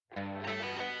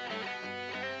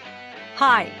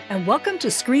Hi, and welcome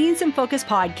to Screens in Focus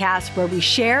podcast, where we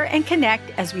share and connect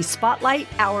as we spotlight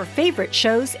our favorite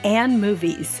shows and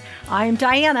movies. I'm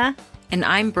Diana. And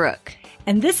I'm Brooke.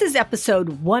 And this is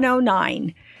episode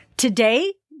 109.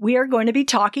 Today, we are going to be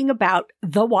talking about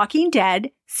The Walking Dead,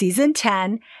 Season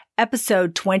 10,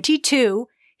 Episode 22,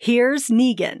 Here's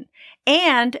Negan,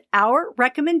 and our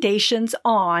recommendations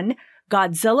on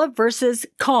Godzilla vs.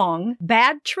 Kong,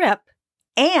 Bad Trip,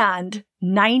 and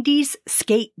 90s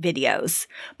skate videos.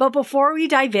 But before we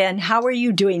dive in, how are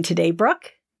you doing today,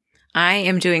 Brooke? I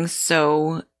am doing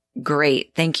so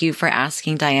great. Thank you for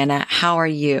asking, Diana. How are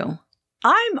you?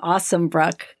 I'm awesome,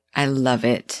 Brooke. I love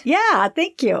it. Yeah,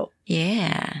 thank you.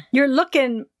 Yeah. You're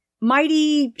looking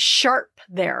mighty sharp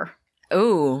there.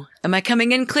 Oh, am I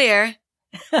coming in clear?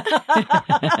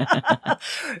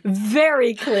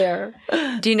 Very clear.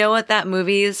 Do you know what that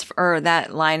movie is, or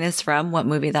that line is from? What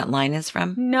movie that line is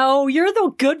from? No, you're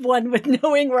the good one with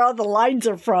knowing where all the lines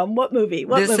are from. What movie?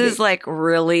 This is like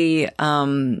really,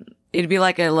 it'd be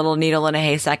like a little needle in a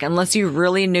haystack unless you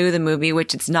really knew the movie,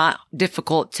 which it's not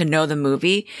difficult to know the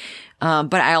movie.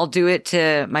 But I'll do it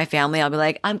to my family. I'll be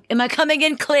like, am I coming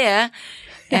in clear?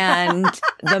 And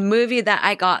the movie that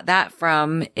I got that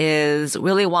from is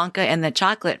Willy Wonka and the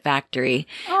Chocolate Factory,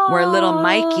 where little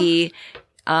Mikey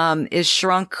is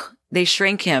shrunk. They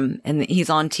shrink him and he's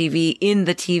on TV in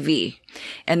the TV.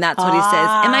 And that's what he says.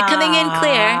 Am I coming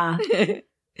in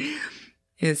clear?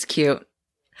 It's cute.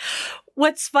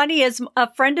 What's funny is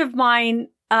a friend of mine,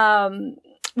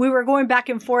 we were going back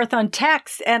and forth on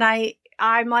text, and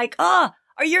I'm like,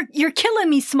 you're killing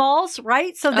me, Smalls,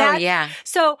 right? So that, yeah.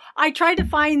 So I tried to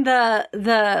find the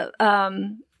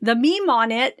meme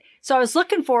on it. So I was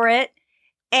looking for it,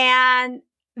 and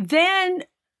then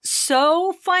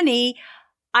so funny,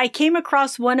 I came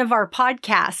across one of our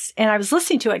podcasts, and I was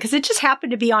listening to it because it just happened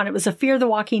to be on. It was a Fear the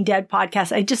Walking Dead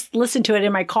podcast. I just listened to it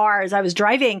in my car as I was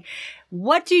driving.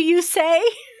 What do you say?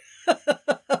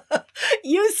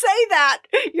 You say that.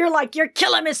 You're like, you're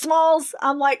killing me, Smalls.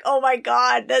 I'm like, oh my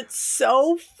God, that's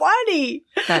so funny.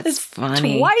 That's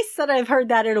funny. Twice that I've heard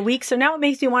that in a week. So now it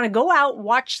makes me want to go out and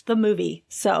watch the movie.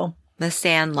 So The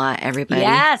Sandlot, everybody.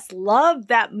 Yes, love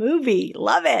that movie.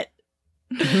 Love it.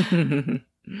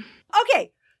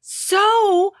 Okay,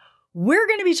 so we're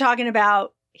going to be talking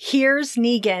about Here's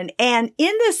Negan. And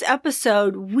in this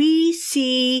episode, we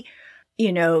see,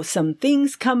 some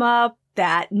things come up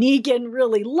that Negan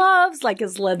really loves, like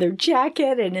his leather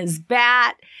jacket and his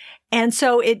bat. And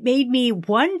so it made me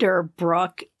wonder,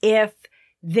 Brooke, if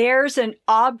there's an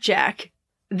object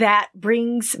that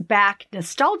brings back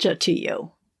nostalgia to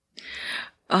you.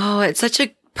 Oh, it's such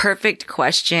a perfect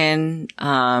question.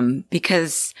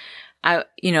 Because I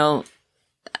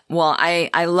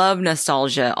love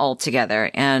nostalgia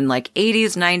altogether, and like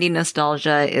 80s, 90s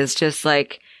nostalgia is just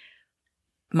like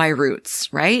my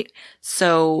roots, right?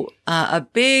 So, a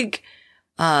big,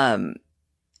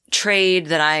 trade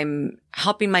that I'm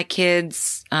helping my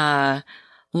kids,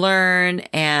 learn,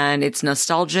 and it's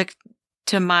nostalgic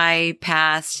to my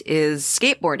past, is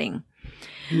skateboarding.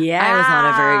 Yeah.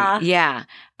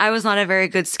 I was not a very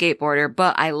good skateboarder,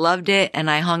 but I loved it, and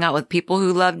I hung out with people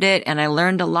who loved it, and I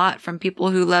learned a lot from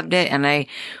people who loved it, and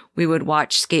we would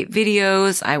watch skate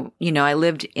videos. I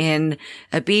lived in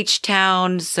a beach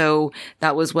town, so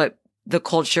that was what the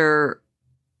culture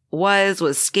was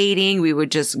skating. We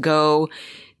would just go,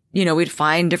 we'd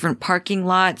find different parking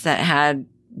lots that had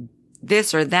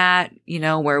this or that,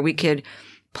 where we could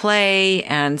play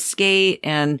and skate.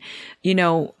 And,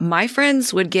 my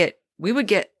friends we would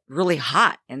get really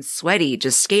hot and sweaty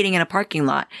just skating in a parking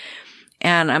lot.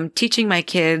 And I'm teaching my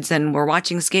kids, and we're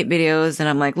watching skate videos, and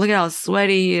I'm like, look at how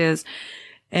sweaty he is.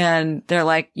 And they're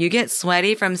like, you get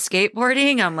sweaty from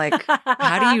skateboarding? I'm like,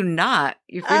 how do you not?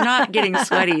 If you're not getting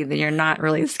sweaty, then you're not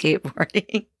really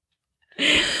skateboarding.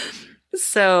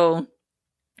 So,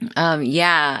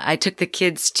 I took the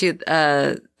kids to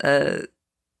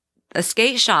a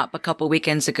skate shop a couple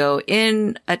weekends ago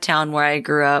in a town where I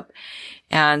grew up.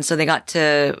 And so they got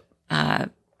to,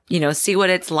 see what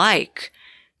it's like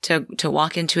to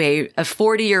walk into a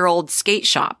 40-year-old skate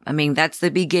shop. I mean, that's the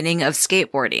beginning of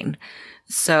skateboarding.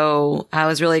 So I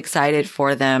was really excited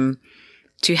for them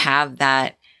to have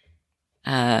that,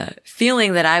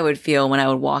 feeling that I would feel when I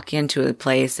would walk into a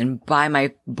place and buy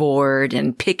my board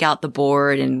and pick out the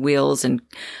board and wheels and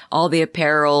all the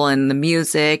apparel and the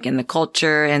music and the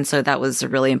culture. And so that was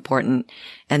really important,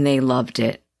 and they loved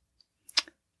it.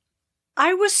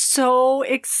 I was so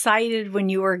excited when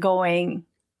you were going.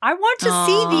 I want to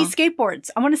see these skateboards.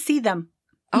 I want to see them.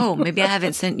 Oh, maybe I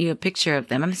haven't sent you a picture of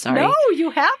them. I'm sorry. No, you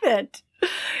haven't.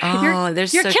 Oh, You're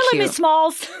so killing me, cute.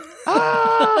 Smalls.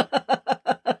 Oh.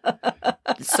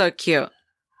 That's so cute.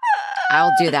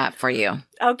 I'll do that for you.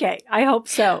 Okay, I hope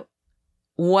so.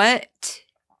 What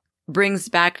brings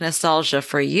back nostalgia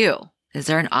for you? Is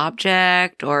there an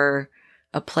object or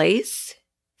a place?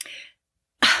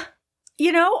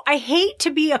 I hate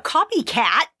to be a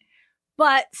copycat,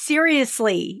 but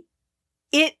seriously,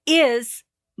 it is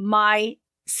my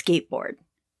skateboard.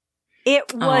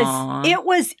 It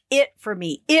was it for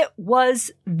me. It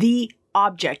was the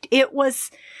object. It was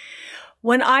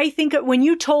when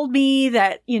you told me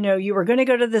that, you were going to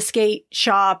go to the skate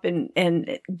shop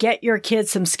and get your kids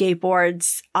some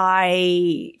skateboards,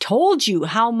 I told you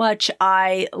how much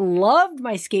I loved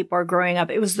my skateboard growing up.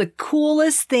 It was the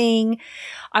coolest thing.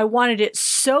 I wanted it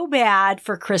so bad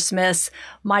for Christmas.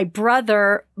 My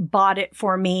brother bought it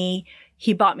for me.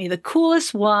 He bought me the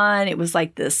coolest one. It was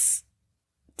like this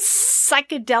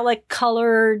psychedelic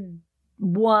colored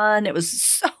one. It was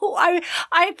so,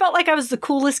 I felt like I was the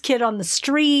coolest kid on the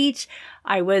street.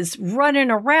 I was running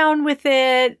around with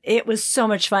it. It was so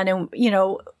much fun. And,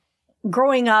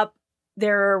 growing up,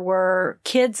 there were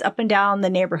kids up and down the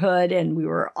neighborhood and we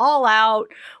were all out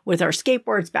with our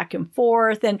skateboards back and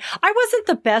forth. And I wasn't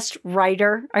the best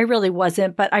rider. I really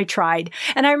wasn't, but I tried.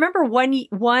 And I remember one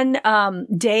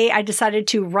day I decided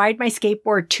to ride my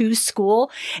skateboard to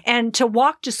school, and to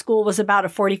walk to school was about a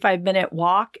 45-minute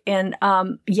walk. And I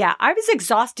was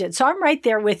exhausted. So I'm right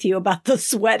there with you about the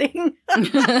sweating.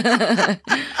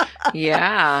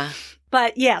 Yeah.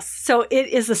 But yes, so it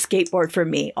is a skateboard for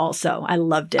me also. I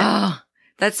loved it. Oh,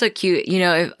 that's so cute.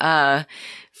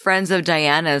 Friends of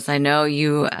Diana's, I know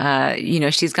you,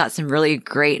 she's got some really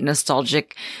great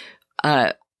nostalgic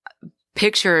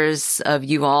pictures of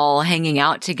you all hanging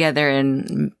out together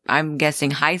in, I'm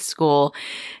guessing, high school.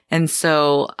 And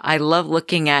so I love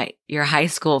looking at your high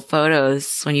school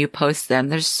photos when you post them.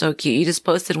 They're so cute. You just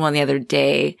posted one the other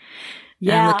day.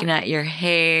 Yeah. I'm looking at your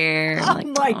hair.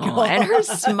 My God. And her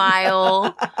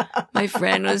smile. My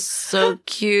friend was so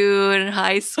cute in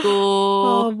high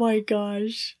school. Oh my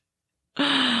gosh.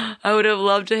 I would have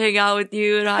loved to hang out with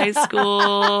you in high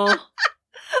school.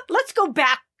 Let's go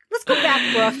back,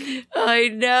 Brooke. I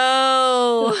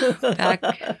know.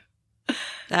 That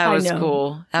was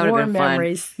cool. That would have been fun.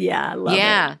 Memories. Yeah, I love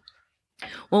it.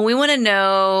 Well, we want to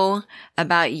know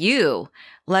about you.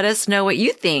 Let us know what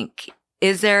you think.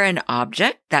 Is there an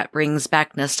object that brings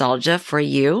back nostalgia for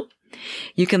you?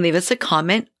 You can leave us a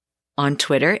comment on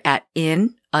Twitter at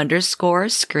 @in_screens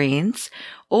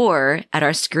or at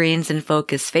our Screens in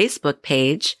Focus Facebook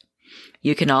page.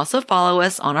 You can also follow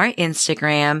us on our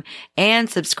Instagram and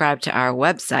subscribe to our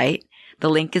website. The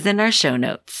link is in our show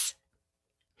notes.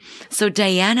 So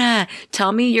Diana,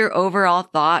 tell me your overall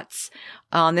thoughts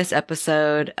on this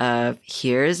episode of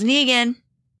Here's Negan.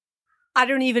 I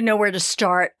don't even know where to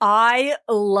start. I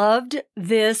loved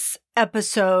this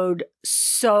episode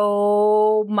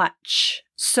so much.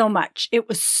 So much. It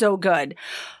was so good.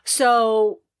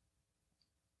 So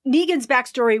Negan's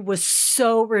backstory was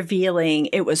so revealing.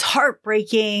 It was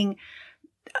heartbreaking.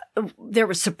 There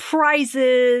were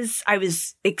surprises. I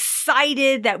was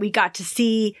excited that we got to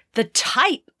see the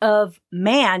type of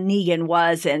man Negan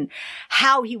was and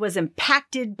how he was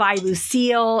impacted by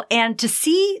Lucille, and to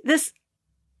see this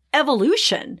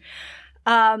evolution.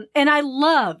 And I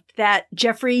loved that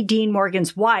Jeffrey Dean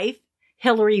Morgan's wife,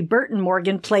 Hilary Burton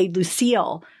Morgan, played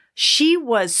Lucille. She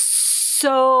was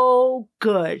so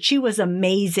good. She was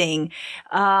amazing.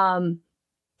 And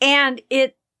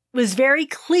it was very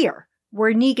clear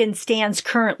where Negan stands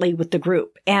currently with the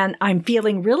group. And I'm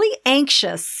feeling really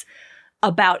anxious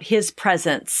about his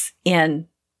presence in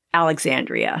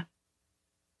Alexandria.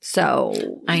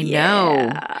 So I know.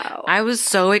 I was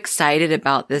so excited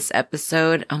about this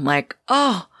episode. I'm like,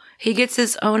 oh, he gets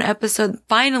his own episode.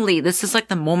 Finally, this is like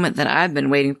the moment that I've been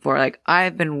waiting for. Like,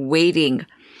 I've been waiting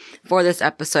for this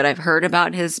episode. I've heard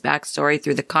about his backstory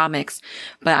through the comics,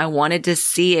 but I wanted to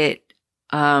see it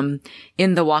in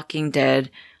The Walking Dead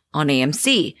on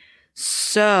AMC.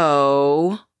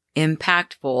 So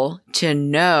impactful to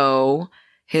know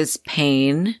his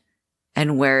pain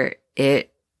and where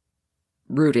it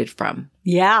rooted from.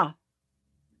 Yeah.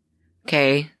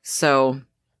 Okay. So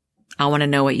I want to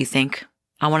know what you think.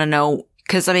 I want to know,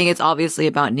 because I mean, it's obviously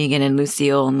about Negan and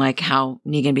Lucille and like how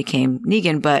Negan became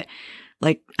Negan, but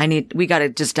like we got to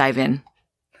just dive in.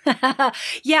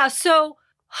 Yeah. So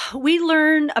we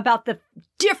learn about the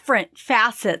different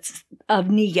facets of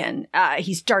Negan.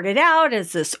 He started out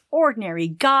as this ordinary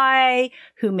guy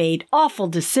who made awful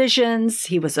decisions.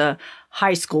 He was a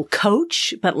high school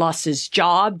coach, but lost his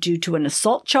job due to an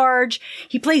assault charge.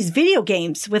 He plays video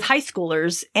games with high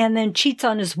schoolers and then cheats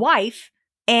on his wife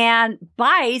and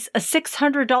buys a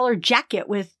 $600 jacket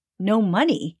with no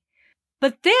money.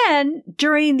 But then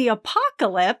during the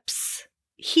apocalypse,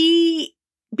 he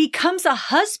becomes a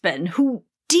husband who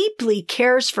deeply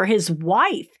cares for his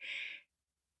wife.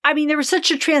 I mean, there was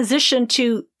such a transition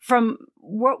from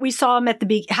what we saw him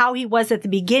how he was at the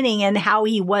beginning and how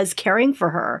he was caring for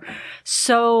her.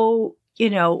 So,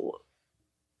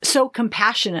 so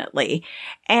compassionately.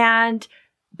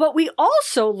 But we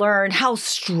also learn how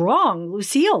strong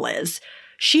Lucille is.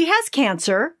 She has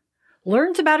cancer,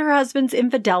 learns about her husband's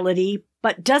infidelity,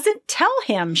 but doesn't tell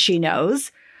him she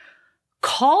knows,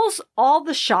 calls all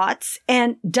the shots,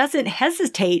 and doesn't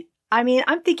hesitate. I mean,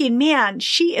 I'm thinking, man,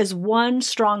 she is one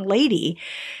strong lady.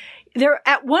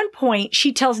 At one point,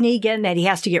 she tells Negan that he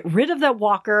has to get rid of the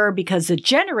walker because the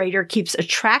generator keeps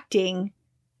attracting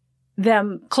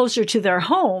them closer to their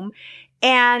home.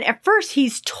 And at first,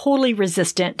 he's totally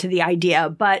resistant to the idea,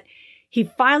 but he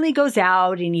finally goes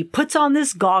out and he puts on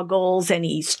this goggles and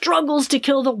he struggles to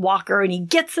kill the walker and he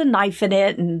gets a knife in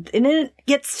it and it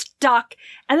gets stuck.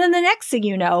 And then the next thing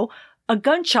you know, a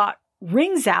gunshot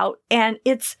rings out and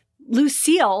it's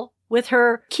Lucille with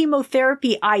her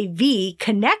chemotherapy IV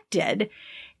connected.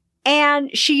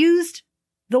 And she used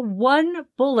the one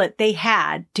bullet they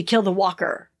had to kill the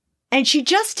walker. And she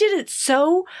just did it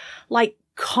so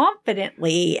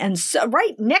confidently and so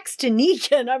right next to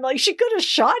Negan. I'm like, she could have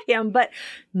shot him, but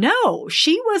no,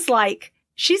 she's like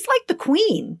the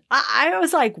queen. I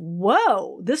was like,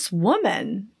 whoa, this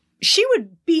woman, she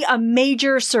would be a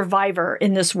major survivor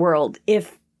in this world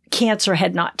if cancer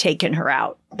had not taken her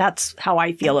out. That's how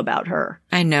I feel about her.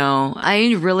 I know.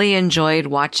 I really enjoyed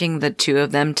watching the two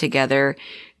of them together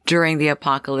during the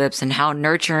apocalypse and how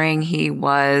nurturing he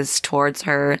was towards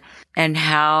her and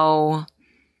how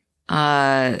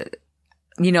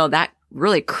that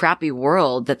really crappy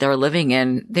world that they're living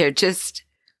in, they're just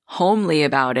homely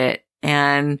about it.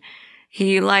 And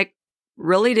he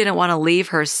really didn't want to leave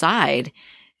her side.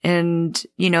 And,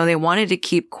 they wanted to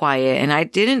keep quiet. And I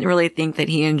didn't really think that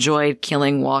he enjoyed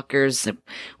killing walkers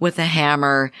with a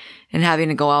hammer and having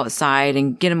to go outside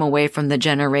and get him away from the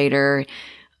generator,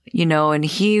 and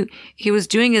he was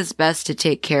doing his best to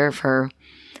take care of her.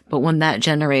 But when that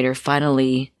generator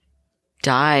finally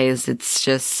dies, it's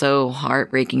just so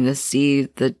heartbreaking to see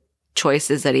the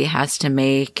choices that he has to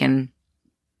make and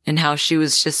how she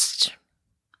was just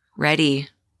ready.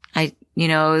 It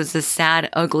was a sad,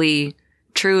 ugly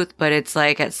truth, but it's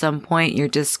at some point you're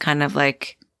just kind of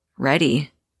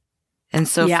ready. And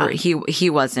so he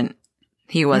wasn't.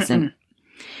 Mm-mm.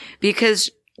 Because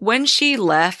when she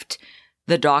left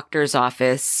the doctor's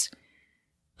office,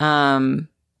 from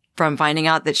finding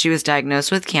out that she was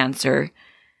diagnosed with cancer,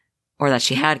 or that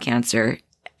she had cancer,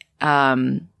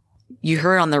 you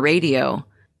heard on the radio,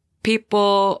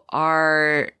 people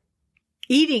are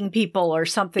eating people or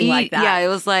something like that. Yeah, it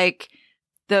was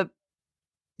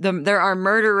there are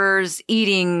murderers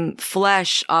eating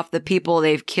flesh off the people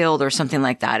they've killed or something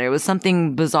like that. It was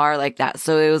something bizarre like that.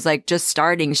 So it was just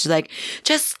starting. She's like,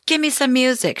 just give me some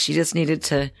music. She just needed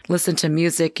to listen to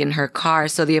music in her car.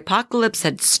 So the apocalypse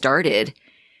had started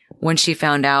when she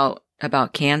found out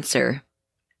about cancer.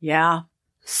 Yeah.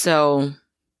 So,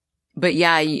 but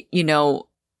yeah,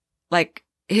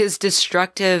 his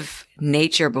destructive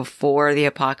nature before the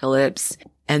apocalypse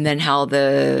and then how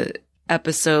the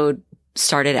episode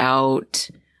started out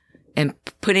and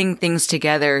putting things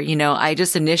together, I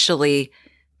just initially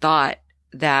thought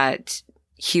that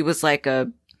he was a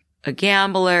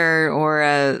gambler or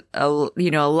a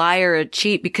liar, a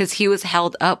cheat, because he was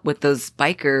held up with those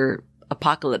biker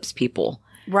apocalypse people.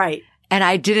 Right. And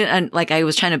I didn't, I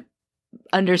was trying to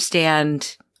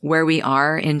understand where we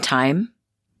are in time.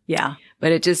 Yeah.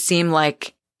 But it just seemed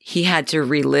like he had to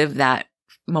relive that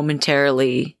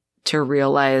momentarily to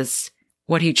realize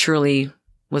what he truly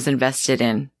was invested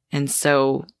in. And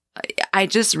so I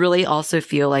just really also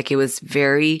feel like it was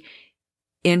very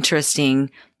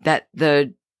interesting that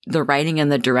the writing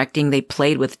and the directing, they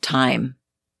played with time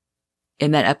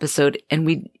in that episode. And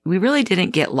we really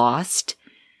didn't get lost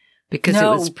because it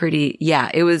was pretty,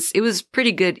 it was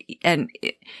pretty good. And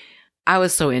I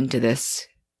was so into this.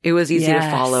 It was easy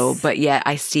to follow, but yet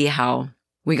I see how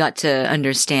we got to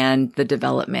understand the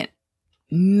development.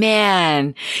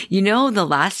 Man, the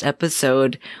last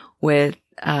episode with,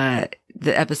 the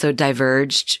episode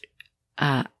Diverged,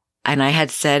 and I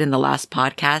had said in the last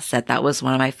podcast that was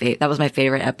one of my that was my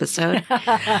favorite episode.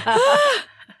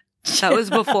 That was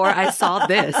before I saw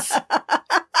this.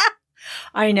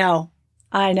 I know.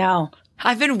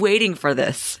 I've been waiting for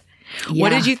this. Yeah.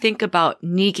 What did you think about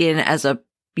Negan as a,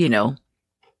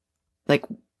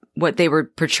 what they were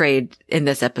portrayed in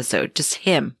this episode? Just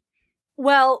him.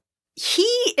 Well, he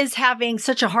is having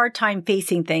such a hard time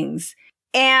facing things.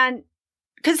 And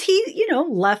because he,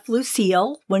 left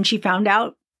Lucille when she found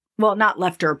out, well, not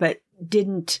left her, but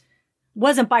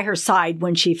wasn't by her side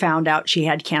when she found out she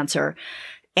had cancer.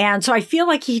 And so I feel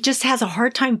like he just has a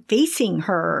hard time facing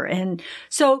her. And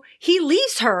so he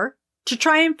leaves her to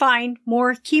try and find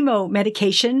more chemo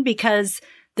medication because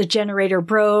the generator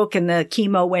broke and the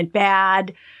chemo went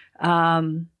bad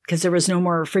because there was no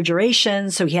more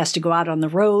refrigeration. So he has to go out on the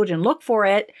road and look for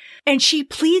it. And she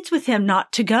pleads with him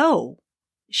not to go.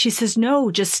 She says,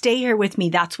 no, just stay here with me.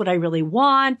 That's what I really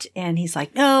want. And he's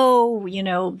like,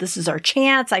 no, this is our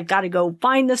chance. I've got to go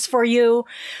find this for you.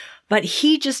 But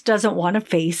he just doesn't want to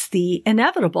face the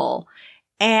inevitable.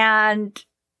 And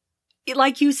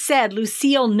like you said,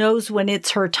 Lucille knows when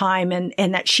it's her time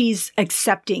and that she's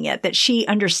accepting it, that she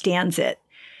understands it,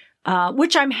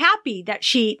 which I'm happy that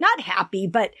not happy,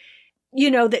 but,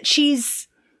 that she's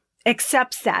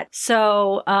accepts that.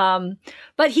 So,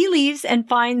 but he leaves and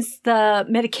finds the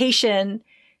medication,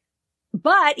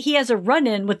 but he has a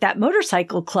run-in with that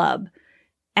motorcycle club.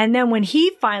 And then when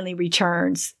he finally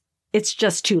returns, it's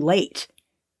just too late.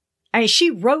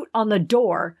 She wrote on the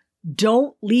door,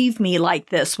 "Don't leave me like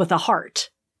this," with a heart.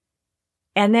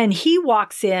 And then he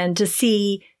walks in to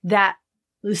see that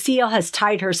Lucille has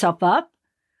tied herself up,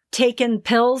 taken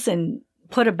pills and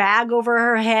put a bag over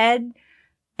her head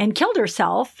and killed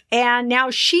herself. And now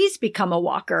she's become a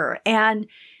walker. And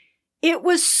it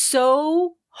was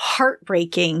so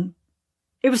heartbreaking.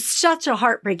 It was such a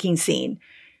heartbreaking scene.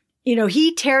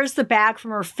 He tears the bag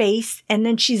from her face and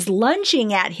then she's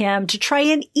lunging at him to try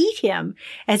and eat him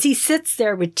as he sits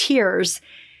there with tears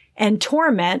and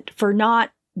torment for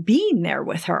not being there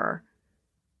with her.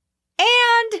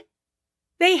 And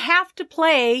they have to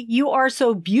play "You Are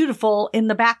So Beautiful" in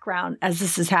the background as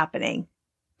this is happening.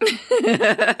 It's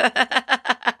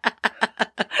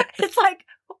like,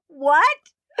 what?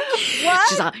 What?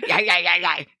 She's like, yeah.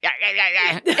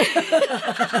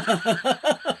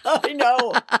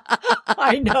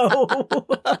 I know.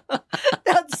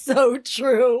 That's so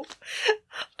true.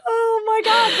 Oh my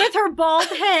God. With her bald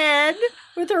head.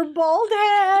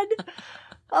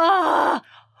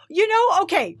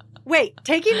 Okay. Wait,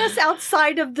 taking us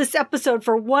outside of this episode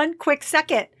for one quick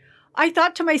second. I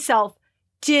thought to myself,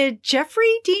 did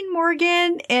Jeffrey Dean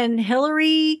Morgan and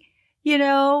Hillary,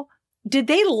 did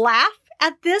they laugh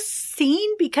at this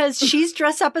scene because she's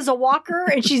dressed up as a walker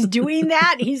and she's doing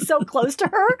that and he's so close to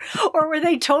her? Or were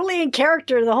they totally in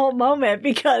character the whole moment?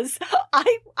 Because I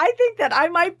think that I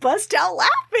might bust out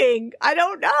laughing. I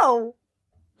don't know.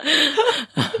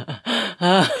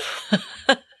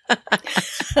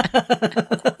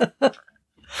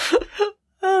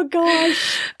 Oh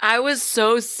gosh. I was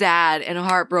so sad and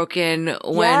heartbroken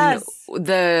when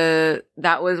that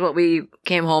was what we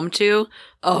came home to.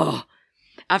 Oh,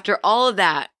 after all of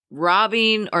that,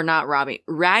 ratting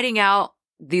out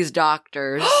these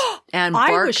doctors and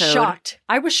Barcode.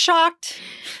 I was shocked.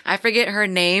 I forget her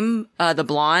name, the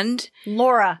blonde.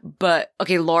 Laura. But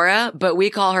we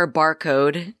call her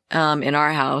Barcode, in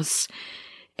our house.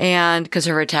 And because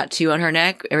of her tattoo on her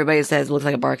neck, everybody says it looks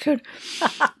like a barcode.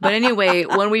 But anyway,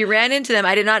 when we ran into them,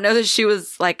 I did not know that she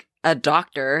was like a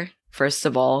doctor, first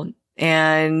of all.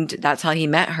 And that's how he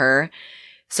met her.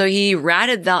 So he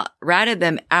ratted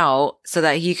them out so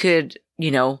that he could,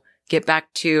 get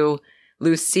back to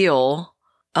Lucille.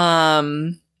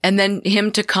 And then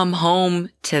him to come home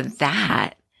to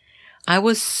that. I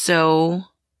was so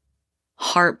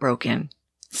heartbroken,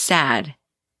 sad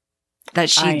that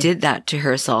she did that to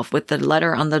herself with the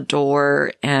letter on the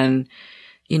door. And,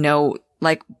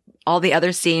 like all the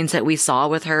other scenes that we saw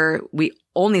with her, we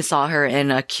only saw her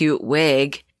in a cute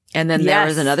wig. And then there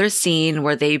was another scene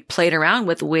where they played around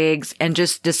with wigs and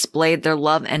just displayed their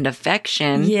love and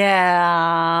affection.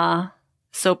 Yeah.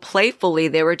 So playfully,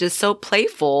 they were just so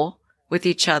playful with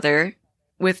each other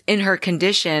within her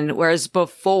condition. Whereas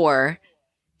before,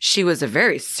 she was a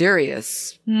very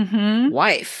serious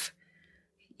wife.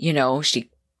 She'd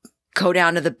go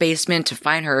down to the basement to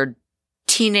find her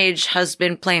teenage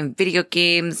husband playing video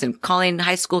games and calling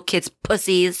high school kids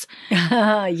pussies.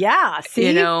 Yeah.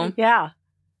 See? Yeah.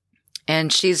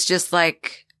 And she's just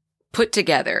like put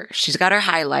together. She's got her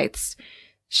highlights.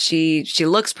 She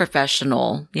looks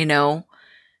professional,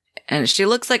 and she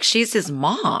looks like she's his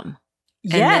mom.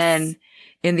 Yes. And then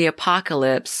in the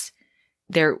apocalypse,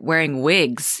 they're wearing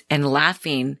wigs and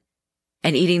laughing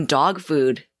and eating dog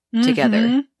food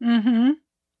together.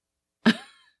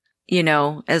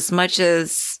 As much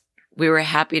as we were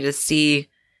happy to see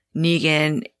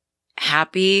Negan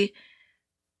happy,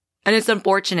 and it's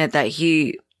unfortunate that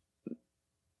he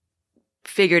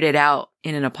figured it out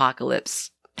in an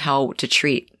apocalypse, how to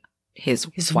treat his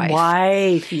His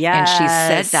wife. yes. And she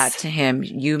said that to him.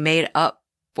 You made up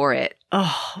for it.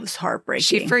 Oh, it was heartbreaking.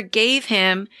 She forgave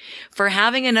him for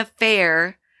having an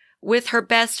affair with her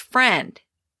best friend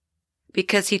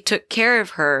because he took care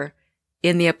of her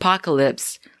in the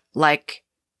apocalypse like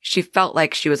she felt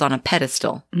like she was on a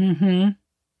pedestal. Mm-hmm.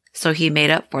 So he made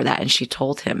up for that and she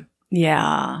told him.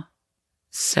 Yeah.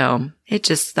 So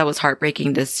that was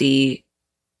heartbreaking to see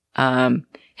him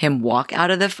walk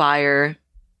out of the fire.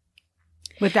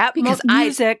 With that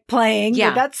music playing,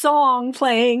 with that song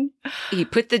playing. He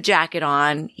put the jacket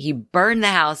on, he burned the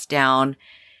house down,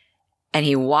 and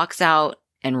he walks out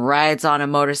and rides on a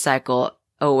motorcycle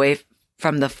away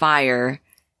from the fire.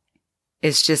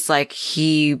 It's just like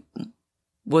he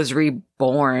was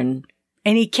reborn.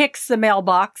 And he kicks the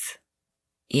mailbox.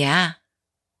 Yeah.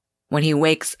 When he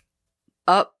wakes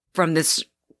up from this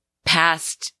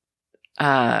past,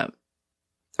 or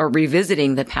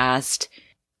revisiting the past,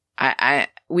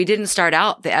 we didn't start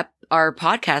out our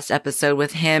podcast episode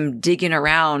with him digging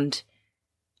around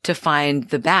to find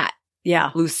the bat.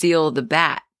 Yeah. Lucille the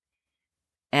bat.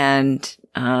 And,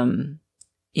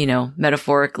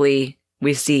 metaphorically,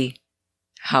 we see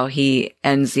how he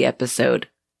ends the episode.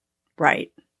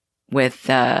 Right. With,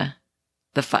 the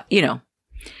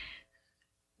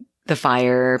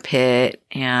fire pit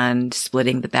and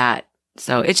splitting the bat.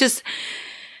 So it's just,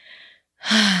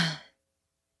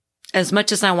 as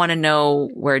much as I want to know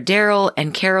where Daryl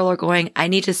and Carol are going, I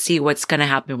need to see what's going to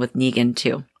happen with Negan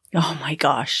too. Oh my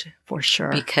gosh, for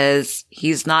sure. Because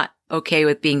he's not okay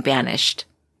with being banished.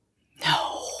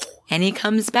 No. And he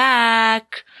comes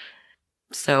back.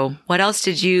 So what else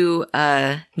did you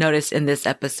notice in this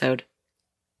episode?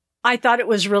 I thought it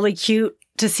was really cute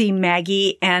to see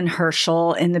Maggie and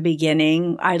Herschel in the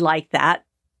beginning. I like that.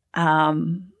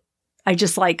 I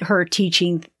just like her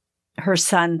teaching her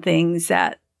son things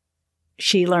that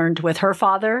she learned with her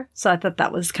father. So I thought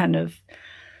that was kind of,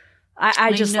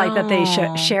 I just like that they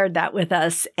shared that with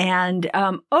us. And,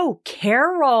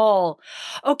 Carol.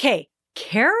 Okay.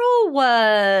 Carol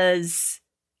was,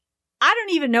 I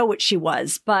don't even know what she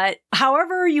was, but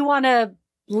however you want to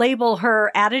label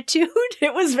her attitude,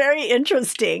 it was very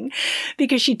interesting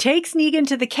because she takes Negan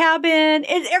to the cabin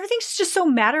and everything's just so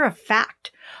matter of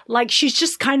fact. Like she's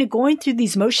just kind of going through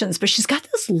these motions, but she's got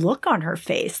this look on her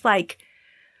face like,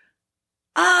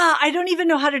 I don't even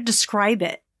know how to describe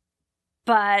it,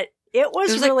 but it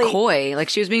was really like coy. Like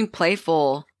she was being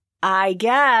playful, I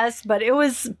guess, but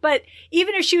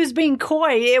even if she was being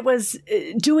coy, it was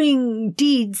doing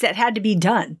deeds that had to be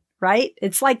done, right?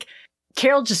 It's like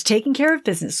Carol just taking care of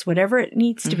business, whatever it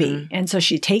needs to be. And so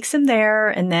she takes him there.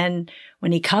 And then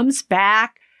when he comes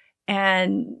back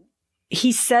and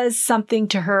he says something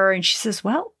to her and she says,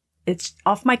 well, it's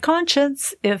off my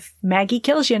conscience if Maggie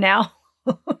kills you now.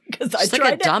 Because I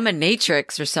tried like a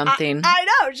dominatrix or something. I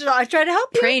know. I tried to help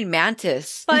you. Praying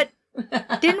mantis. But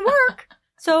didn't work.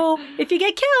 So if you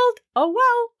get killed, oh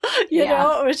well. You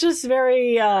know, it was just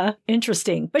very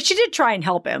interesting. But she did try and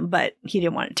help him, but he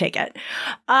didn't want to take it.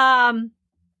 And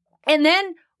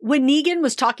then when Negan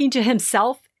was talking to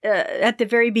himself at the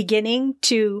very beginning,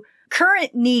 to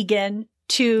current Negan,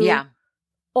 to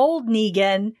old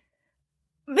Negan,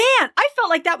 man, I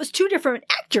felt like that was two different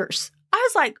actors. I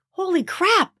was like, holy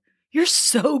crap, you're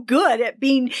so good at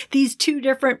being these two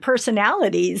different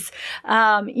personalities.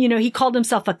 He called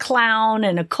himself a clown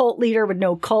and a cult leader with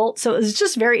no cult. So it was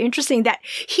just very interesting that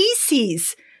he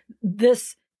sees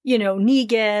this,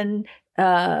 Negan,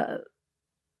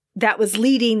 that was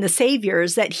leading the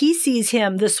saviors, that he sees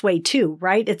him this way too,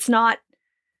 right? It's not,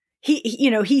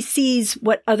 he sees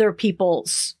what other people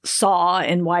saw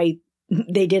and why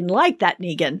they didn't like that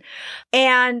Negan.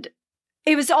 And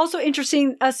it was also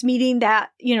interesting us meeting that,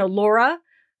 Laura,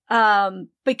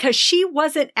 because she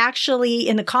wasn't actually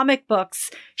in the comic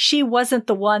books. She wasn't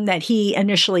the one that he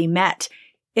initially met.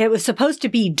 It was supposed to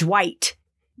be Dwight,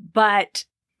 but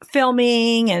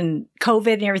filming and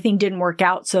COVID and everything didn't work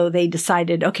out. So they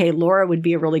decided, okay, Laura would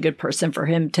be a really good person for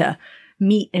him to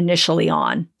meet initially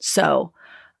on. So,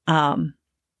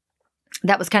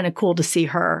 that was kind of cool to see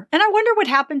her. And I wonder what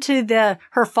happened to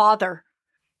her father.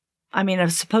 I mean,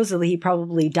 supposedly he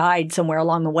probably died somewhere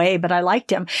along the way, but I liked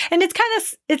him. And it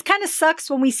kind of sucks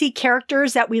when we see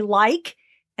characters that we like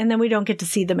and then we don't get to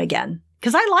see them again.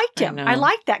 Because I liked him. I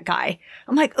liked that guy.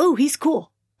 I'm like, oh, he's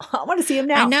cool. I want to see him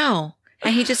now. I know.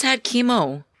 And he just had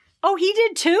chemo. Oh, he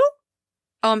did too?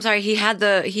 Oh, I'm sorry. He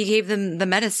gave them the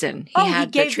medicine. He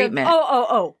had the treatment.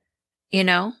 Oh.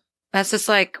 That's just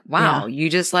like, wow, you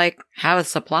just like have a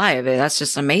supply of it. That's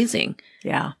just amazing.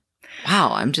 Yeah.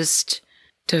 Wow. I'm just...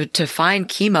 To find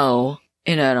chemo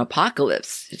in an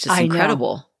apocalypse, it's just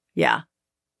incredible. Yeah.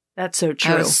 That's so I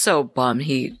true. was so bummed.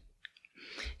 Man.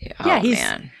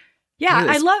 Yeah, He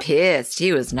was I love pissed.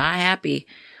 He was not happy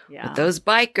with those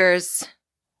bikers.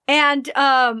 And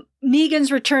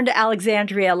Negan's return to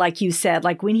Alexandria, like you said,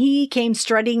 like when he came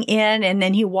strutting in and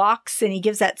then he walks and he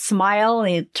gives that smile and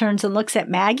he turns and looks at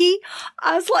Maggie,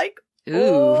 I was like,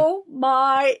 oh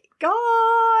my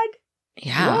God.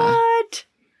 Yeah. What?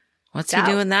 What's he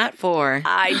doing that for?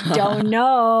 I don't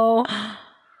know.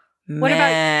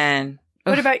 Man.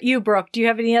 What about you, Brooke? Do you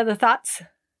have any other thoughts?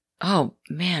 Oh,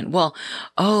 man. Well,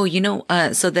 so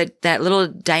that little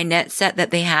dinette set that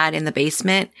they had in the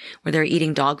basement where they're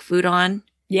eating dog food on.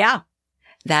 Yeah.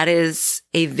 That is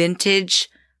a vintage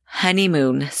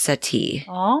honeymoon settee.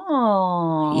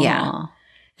 Oh. Yeah.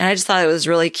 And I just thought it was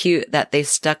really cute that they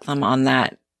stuck them on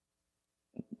that,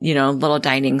 little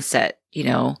dining set,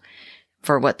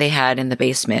 for what they had in the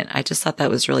basement. I just thought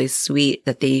that was really sweet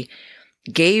that they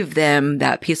gave them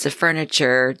that piece of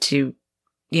furniture to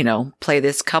play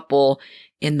this couple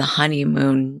in the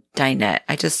honeymoon dinette.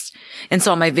 And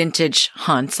so on my vintage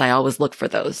hunts, I always look for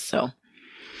those. So,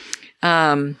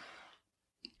 one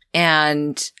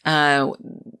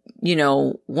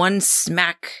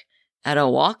smack at a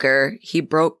walker, he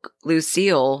broke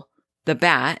Lucille the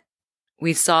bat.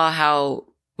 We saw how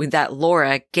that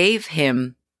Laura gave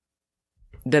him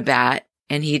the bat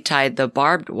and he tied the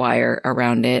barbed wire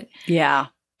around it. Yeah.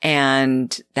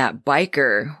 And that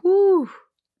biker, whoo.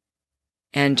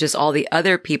 And just all the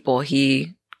other people,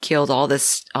 he killed all the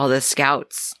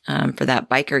scouts for that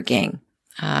biker gang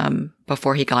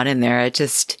before he got in there.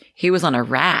 He was on a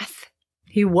wrath.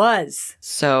 He was.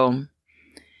 So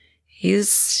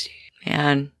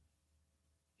that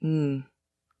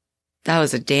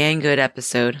was a dang good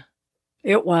episode.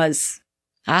 It was.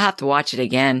 I'll have to watch it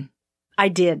again. I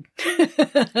did.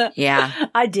 Yeah.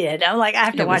 I did. I'm like, I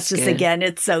have to watch this again.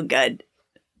 It's so good.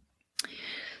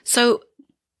 So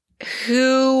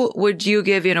who would you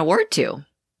give an award to?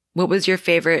 What was your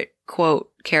favorite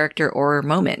quote, character, or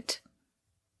moment?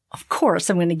 Of course,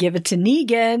 I'm going to give it to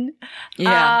Negan.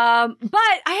 Yeah. But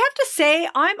I have to say,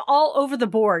 I'm all over the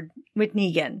board with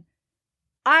Negan.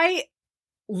 I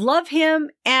love him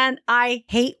and I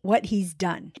hate what he's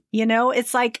done.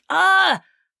 It's like,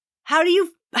 how do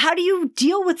you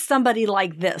deal with somebody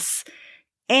like this?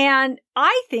 And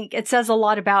I think it says a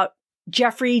lot about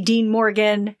Jeffrey Dean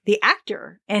Morgan, the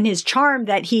actor, and his charm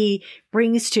that he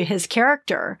brings to his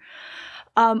character.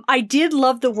 I did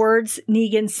love the words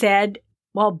Negan said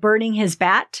while burning his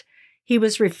bat. He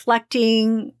was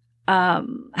reflecting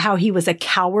how he was a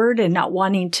coward and not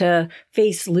wanting to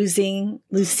face losing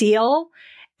Lucille.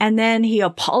 And then he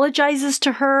apologizes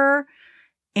to her.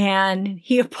 And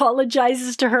he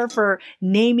apologizes to her for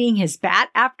naming his bat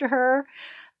after her.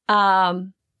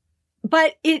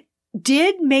 But it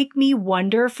did make me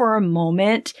wonder for a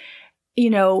moment,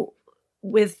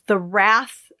 with the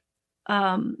wrath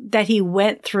that he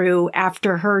went through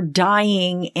after her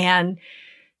dying and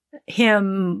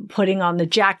him putting on the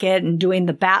jacket and doing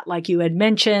the bat like you had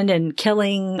mentioned and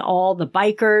killing all the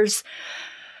bikers.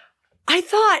 I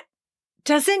thought,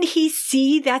 doesn't he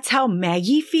see that's how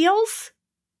Maggie feels?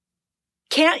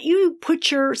 Can't you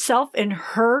put yourself in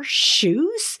her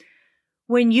shoes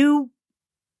when you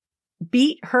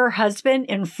beat her husband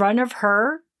in front of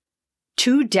her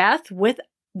to death with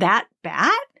that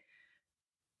bat?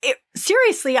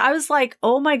 Seriously, I was like,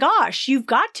 oh my gosh, you've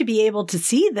got to be able to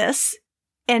see this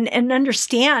and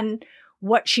understand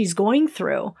what she's going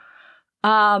through.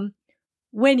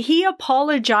 When he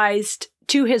apologized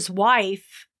to his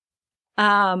wife,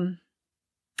 I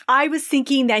was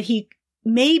thinking that he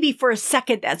maybe for a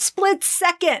second, that split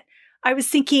second, I was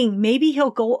thinking maybe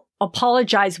he'll go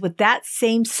apologize with that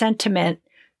same sentiment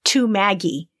to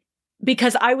Maggie,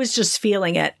 because I was just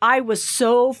feeling it. I was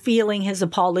so feeling his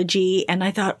apology. And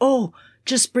I thought, oh,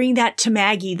 just bring that to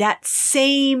Maggie, that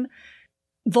same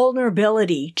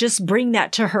vulnerability, just bring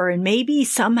that to her. And maybe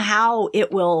somehow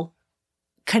it will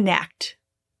connect.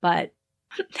 But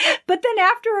then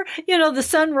after, the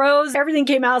sun rose, everything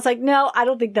came out. I was like, no, I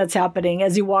don't think that's happening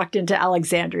as he walked into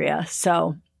Alexandria.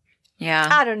 So yeah,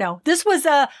 I don't know. This was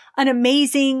an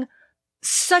amazing,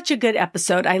 such a good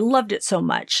episode. I loved it so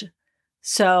much.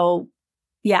 So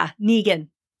yeah, Negan.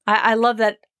 I love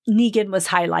that Negan was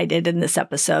highlighted in this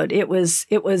episode. It was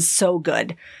so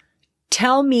good.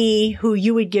 Tell me who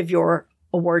you would give your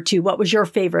award to. What was your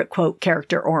favorite quote,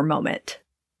 character, or moment?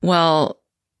 Well,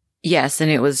 yes,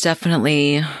 and it was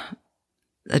definitely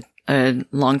a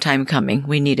long time coming.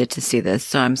 We needed to see this,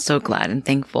 so I'm so glad and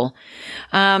thankful.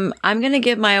 I'm going to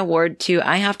give my award to,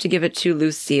 I have to give it to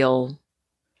Lucille.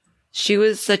 She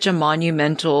was such a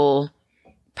monumental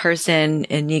person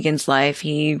in Negan's life.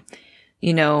 He,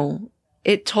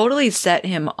 it totally set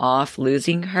him off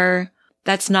losing her.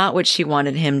 That's not what she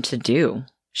wanted him to do.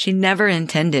 She never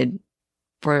intended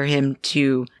for him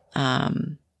to,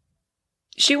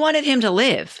 she wanted him to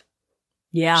live.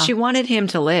 Yeah. She wanted him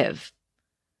to live.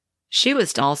 She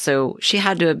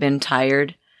had to have been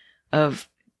tired of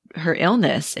her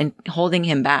illness and holding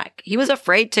him back. He was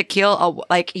afraid to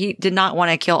he did not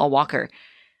want to kill a walker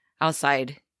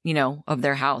outside, of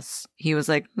their house. He was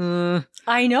like, I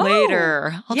know.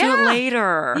 Later. I'll do it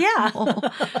later. Yeah.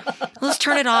 Let's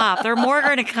turn it off. There are more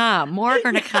going to come.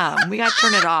 We got to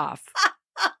turn it off.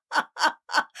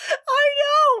 I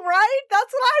know, right?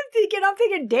 That's what I'm thinking. I'm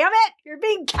thinking, damn it, you're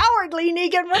being cowardly,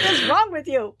 Negan. What is wrong with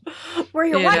you? Where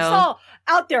your wife's all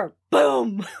out there,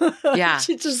 boom. Yeah.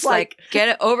 She's just like, get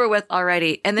it over with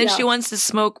already. And then she wants to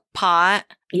smoke pot.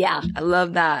 Yeah. I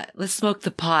love that. Let's smoke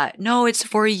the pot. No, it's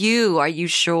for you. Are you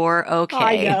sure? Okay.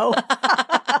 I know.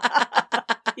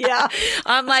 Yeah.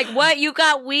 I'm like, what? You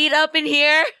got weed up in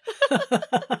here?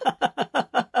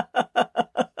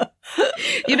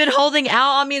 You've been holding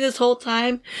out on me this whole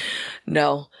time?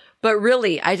 No. But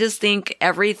really, I just think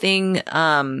everything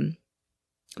that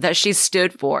she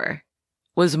stood for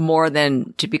was more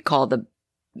than to be called to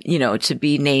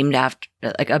be named after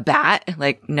like a bat.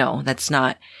 Like, no, that's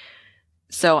not.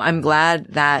 So I'm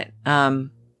glad that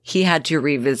he had to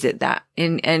revisit that.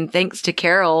 And thanks to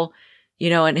Carol,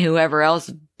 and whoever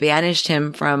else banished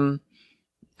him from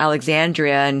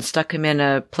Alexandria and stuck him in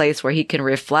a place where he can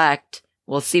reflect.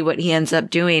 We'll see what he ends up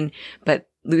doing. But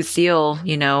Lucille,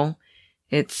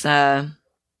 it's,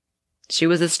 she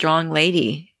was a strong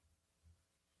lady.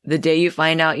 The day you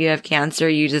find out you have cancer,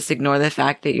 you just ignore the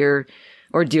fact that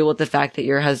or deal with the fact that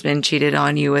your husband cheated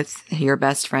on you with your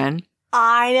best friend.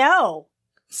 I know.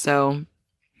 So,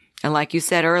 and like you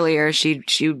said earlier,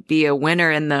 she'd be a winner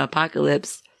in the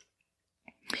apocalypse.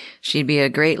 She'd be a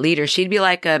great leader. She'd be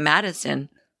like a Madison.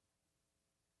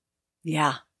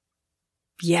 Yeah.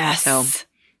 Yes. So,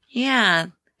 yeah.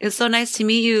 It's so nice to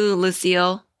meet you,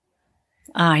 Lucille.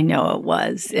 I know it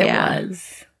was. It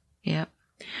was. Yep.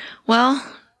 Well,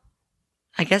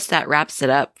 I guess that wraps it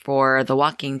up for The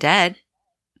Walking Dead.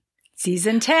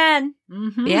 Season 10.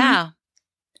 Mm-hmm. Yeah.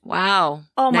 Wow.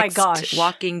 Oh my Next gosh.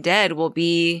 Walking Dead will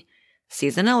be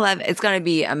season 11. It's going to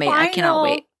be amazing. I cannot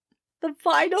wait. The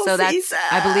final season. That's,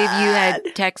 I believe you had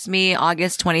texted me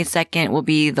August 22nd will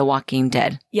be The Walking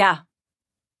Dead. Yeah.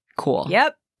 Cool.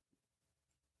 Yep.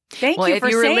 Thank you for saying that.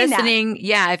 If you were listening,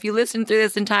 if you listened through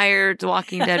this entire The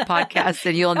Walking Dead podcast,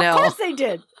 then you'll know. Of course they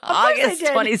did. August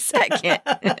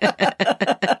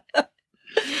 22nd.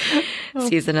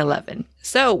 Season 11.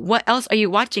 So what else are you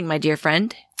watching, my dear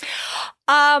friend?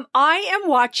 I am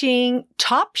watching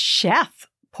Top Chef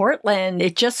Portland.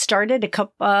 It just started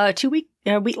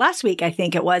last week, I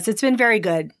think it was. It's been very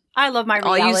good. I love my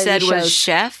reality shows. All you said was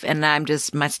chef, and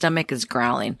my stomach is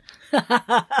growling.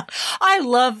 I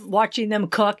love watching them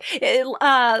cook.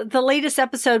 The latest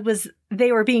episode was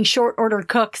they were being short order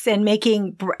cooks and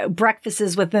making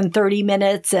breakfasts within 30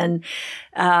 minutes. And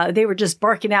they were just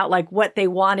barking out like what they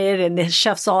wanted. And the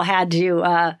chefs all had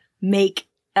to make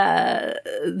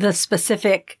the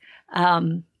specific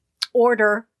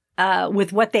order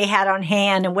with what they had on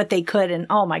hand and what they could. And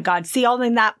oh my God, seeing all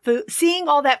that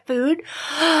food,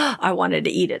 I wanted to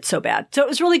eat it so bad. So it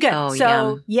was really good. Oh, so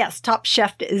yum. Yes, Top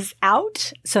Chef is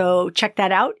out. So check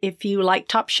that out if you like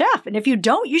Top Chef. And if you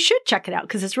don't, you should check it out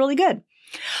because it's really good.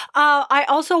 I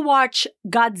also watch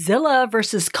Godzilla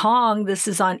vs. Kong. This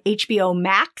is on HBO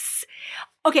Max.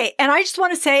 Okay. And I just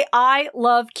want to say, I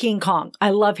love King Kong. I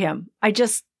love him.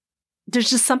 there's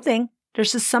just something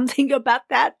about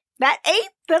that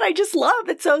ape that I just love.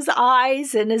 It's those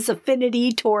eyes and his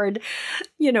affinity toward,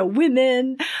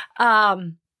 women.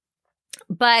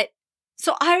 But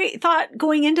so I thought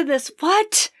going into this,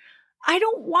 I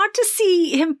don't want to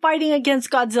see him fighting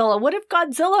against Godzilla. What if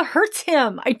Godzilla hurts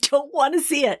him? I don't want to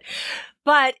see it.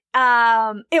 But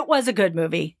it was a good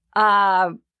movie.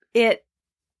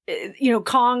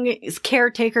 Kong's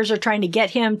caretakers are trying to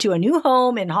get him to a new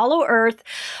home in Hollow Earth,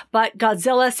 but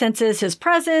Godzilla senses his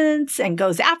presence and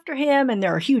goes after him, and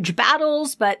there are huge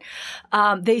battles, but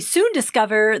they soon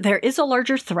discover there is a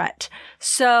larger threat.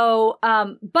 So,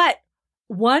 but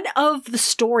one of the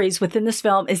stories within this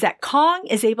film is that Kong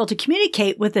is able to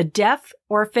communicate with a deaf,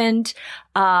 orphaned,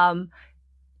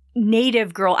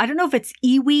 native girl. I don't know if it's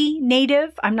Iwi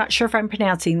Native. I'm not sure if I'm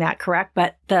pronouncing that correct,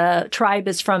 but the tribe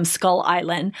is from Skull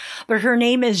Island. But her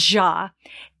name is Ja,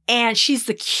 and she's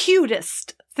the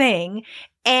cutest thing.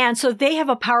 And so they have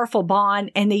a powerful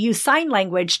bond, and they use sign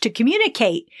language to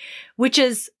communicate, which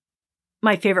is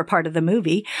my favorite part of the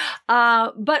movie.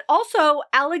 But also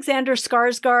Alexander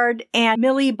Skarsgård and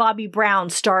Millie Bobby Brown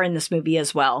star in this movie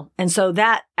as well. And so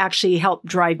that actually helped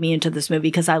drive me into this movie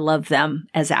because I love them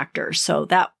as actors. So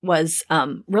that was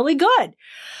really good.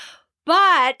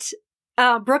 But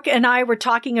Brooke and I were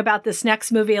talking about this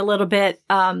next movie a little bit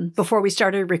before we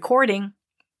started recording.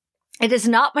 It is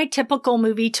not my typical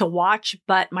movie to watch,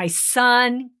 but my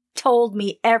son told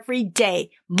me every day,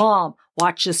 Mom,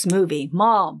 watch this movie.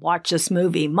 Mom, watch this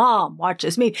movie. Mom, watch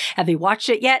this movie. Have you watched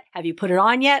it yet? Have you put it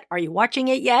on yet? Are you watching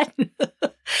it yet?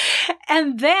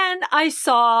 And then I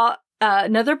saw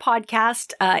another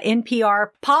podcast, NPR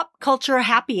Pop Culture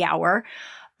Happy Hour,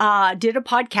 did a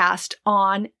podcast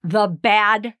on The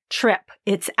Bad Trip.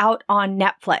 It's out on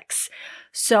Netflix.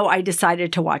 So I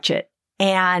decided to watch it.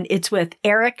 And it's with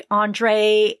Eric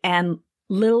Andre and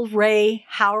Lil Ray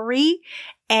Howery.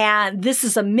 And this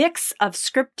is a mix of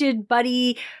scripted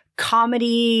buddy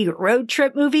comedy road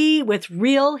trip movie with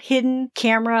real hidden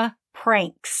camera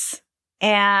pranks.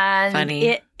 And Funny.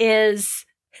 It is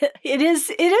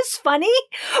funny,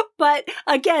 but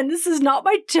again, this is not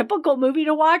my typical movie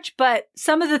to watch, but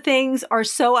some of the things are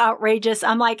so outrageous.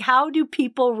 I'm like, how do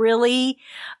people really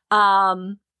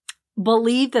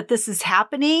believe that this is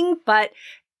happening? But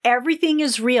everything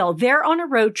is real. They're on a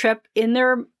road trip in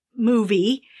their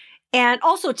movie. And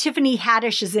also Tiffany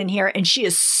Haddish is in here and she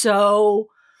is so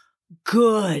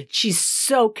good. She's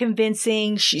so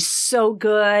convincing. She's so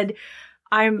good.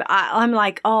 I'm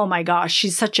like, oh my gosh,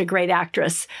 she's such a great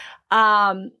actress.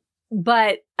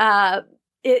 But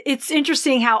it's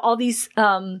interesting how all these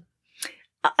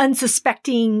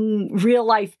unsuspecting real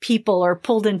life people are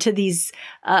pulled into these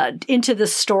into the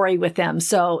story with them.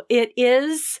 So it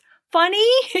is funny.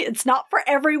 It's not for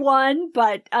everyone,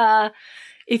 but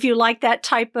if you like that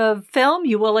type of film,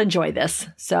 you will enjoy this.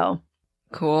 So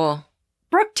Cool.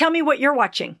 Brooke, tell me what you're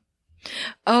watching.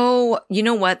 Oh, you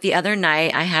know what? The other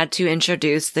night I had to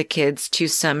introduce the kids to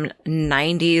some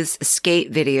 90s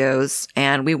skate videos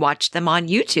and we watched them on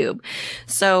YouTube.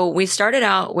 So we started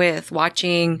out with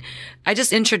watching, I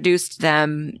just introduced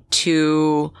them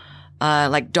to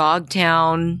like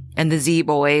Dogtown and the Z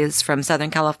Boys from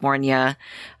Southern California,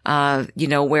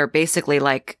 where basically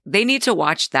like they need to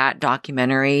watch that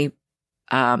documentary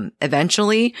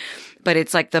eventually, but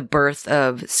it's like the birth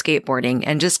of skateboarding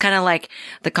and just kind of like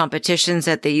the competitions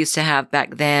that they used to have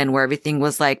back then where everything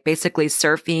was like basically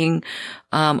surfing,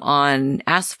 on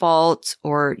asphalt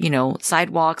or,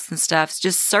 sidewalks and stuff,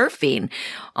 just surfing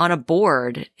on a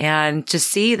board and to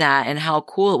see that and how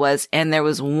cool it was. And there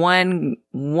was one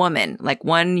woman, like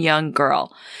one young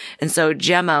girl. And so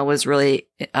Gemma was really,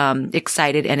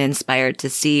 excited and inspired to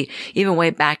see even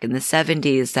way back in the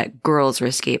 70s that girls were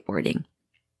skateboarding.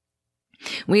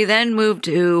 We then moved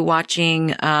to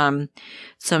watching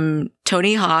some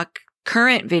Tony Hawk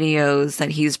current videos that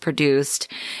he's produced,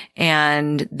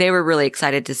 and they were really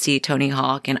excited to see Tony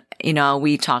Hawk. And,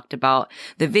 we talked about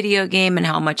the video game and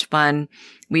how much fun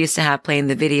we used to have playing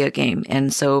the video game.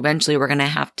 And so eventually we're going to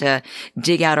have to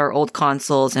dig out our old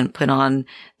consoles and put on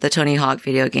the Tony Hawk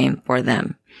video game for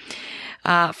them.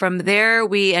 From there,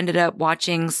 we ended up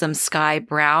watching some Sky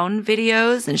Brown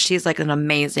videos, and she's like an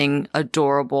amazing,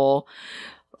 adorable,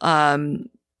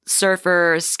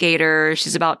 surfer, skater.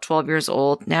 She's about 12 years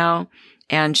old now,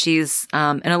 and she's,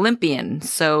 an Olympian.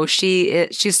 So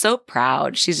she's so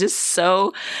proud. She's just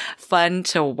so fun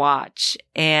to watch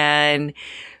and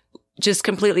just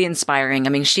completely inspiring. I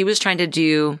mean, she was trying to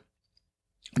do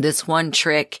this one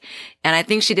trick, and I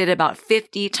think she did it about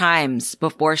 50 times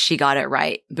before she got it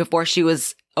right, before she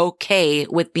was okay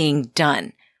with being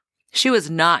done. She was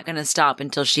not going to stop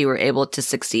until she were able to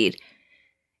succeed.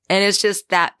 And it's just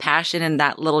that passion and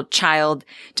that little child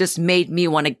just made me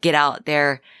want to get out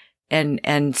there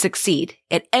and succeed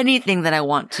at anything that I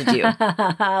want to do.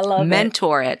 I love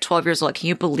Mentor at 12 years old. Can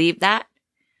you believe that?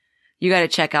 You got to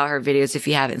check out her videos if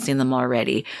you haven't seen them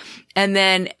already. And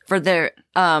then for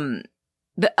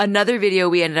another video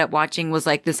we ended up watching was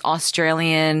like this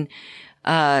Australian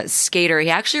skater. He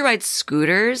actually rides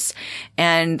scooters,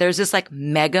 and there's this like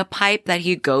mega pipe that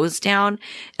he goes down,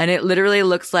 and it literally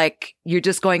looks like you're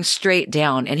just going straight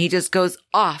down, and he just goes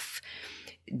off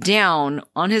down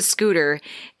on his scooter,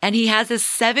 and he has this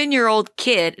 7-year-old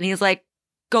kid, and he's like,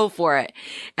 go for it.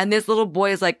 And this little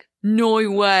boy is like, no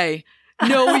way.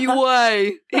 No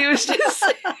way. He was just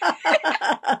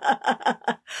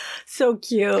so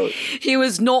cute. He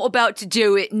was not about to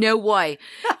do it. No way.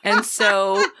 And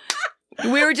so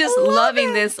we were just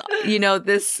loving this,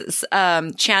 this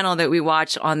channel that we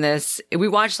watch on this. We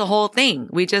watched the whole thing.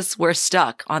 We just were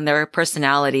stuck on their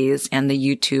personalities and the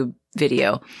YouTube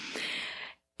video.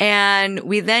 And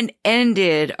we then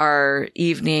ended our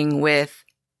evening with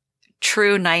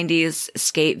true 90s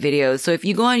skate videos. So if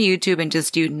you go on YouTube and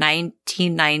just do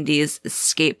 1990s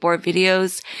skateboard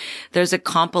videos, there's a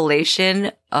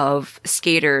compilation of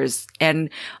skaters.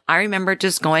 And I remember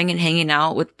just going and hanging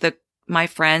out with my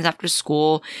friends after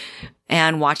school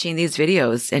and watching these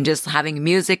videos and just having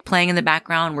music playing in the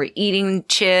background. We're eating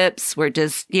chips. We're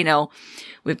just,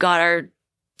 we've got our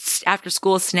after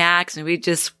school snacks and we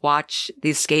just watch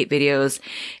these skate videos.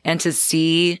 And to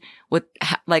see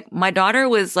my daughter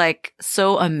was like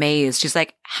so amazed. She's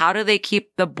like, how do they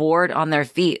keep the board on their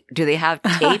feet? Do they have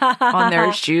tape on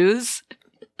their shoes?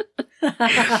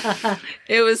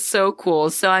 It was so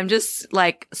cool. So I'm just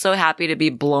like so happy to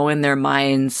be blowing their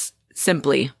minds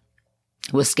simply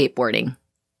with skateboarding.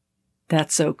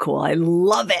 That's so cool. I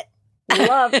love it.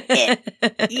 Love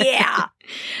it. Yeah.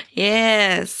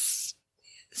 Yes.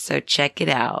 So check it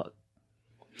out.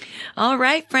 All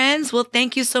right, friends. Well,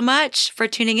 thank you so much for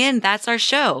tuning in. That's our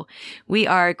show. We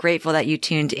are grateful that you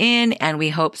tuned in, and we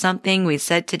hope something we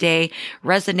said today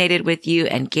resonated with you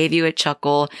and gave you a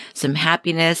chuckle, some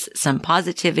happiness, some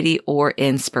positivity, or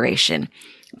inspiration.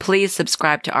 Please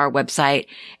subscribe to our website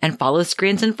and follow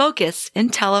Screens in Focus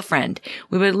and tell a friend.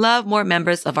 We would love more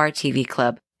members of our TV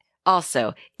club.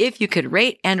 Also, if you could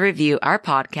rate and review our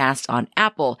podcast on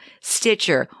Apple,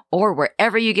 Stitcher, or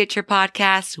wherever you get your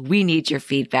podcasts, we need your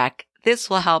feedback. This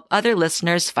will help other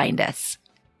listeners find us.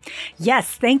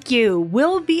 Yes, thank you.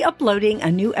 We'll be uploading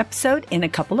a new episode in a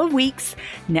couple of weeks.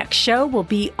 Next show will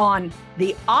be on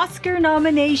the Oscar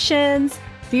nominations,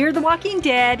 Fear the Walking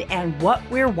Dead, and what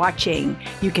we're watching.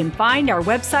 You can find our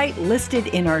website listed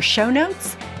in our show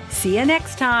notes. See you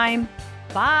next time.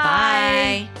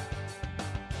 Bye. Bye.